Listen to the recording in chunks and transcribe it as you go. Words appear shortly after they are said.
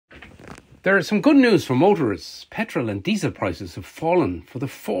There is some good news for motorists. Petrol and diesel prices have fallen for the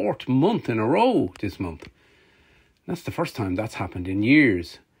fourth month in a row this month. That's the first time that's happened in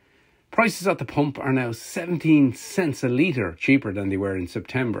years. Prices at the pump are now 17 cents a litre cheaper than they were in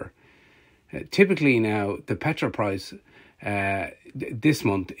September. Typically now, the petrol price this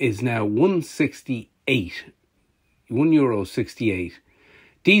month is now €1.68.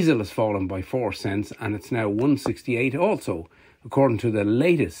 Diesel has fallen by 4 cents and it's now 1.68 also, according to the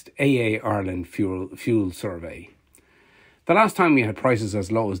latest AA Ireland fuel survey. The last time we had prices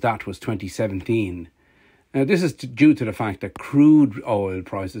as low as that was 2017. Now, this is due to the fact that crude oil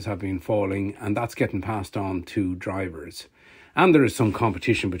prices have been falling and that's getting passed on to drivers. And there is some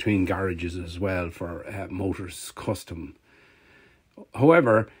competition between garages as well for motors custom.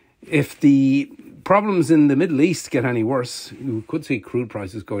 However, if the problems in the Middle East get any worse, you could see crude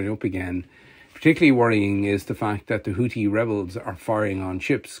prices going up again. Particularly worrying is the fact that the Houthi rebels are firing on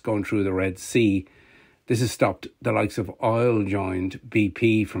ships going through the Red Sea. This has stopped the likes of oil-joined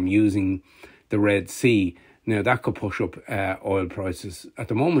BP from using the Red Sea. Now, that could push up oil prices. At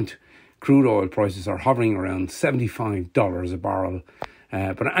the moment, crude oil prices are hovering around $75 a barrel.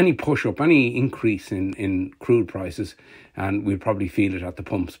 But any push-up, any increase in crude prices, and we'll probably feel it at the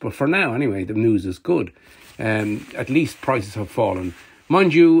pumps. But for now, anyway, the news is good. At least prices have fallen.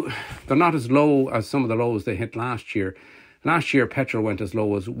 Mind you, they're not as low as some of the lows they hit last year. Last year, petrol went as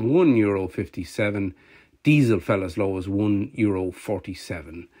low as €1.57. Diesel fell as low as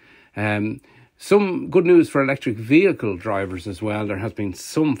 €1.47. Some good news for electric vehicle drivers as well. There has been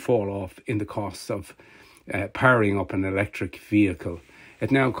some fall off in the costs of powering up an electric vehicle. It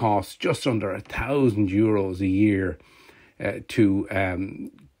now costs just under €1,000 a year to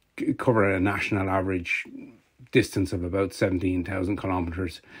cover a national average distance of about 17,000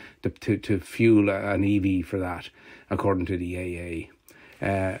 kilometres to fuel an EV for that, according to the AA.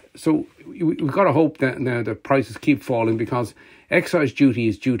 So we've got to hope that now the prices keep falling, because excise duty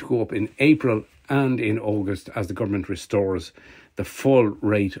is due to go up in April and in August as the government restores the full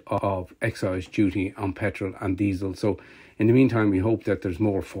rate of excise duty on petrol and diesel. So in the meantime, we hope that there's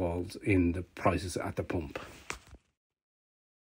more falls in the prices at the pump.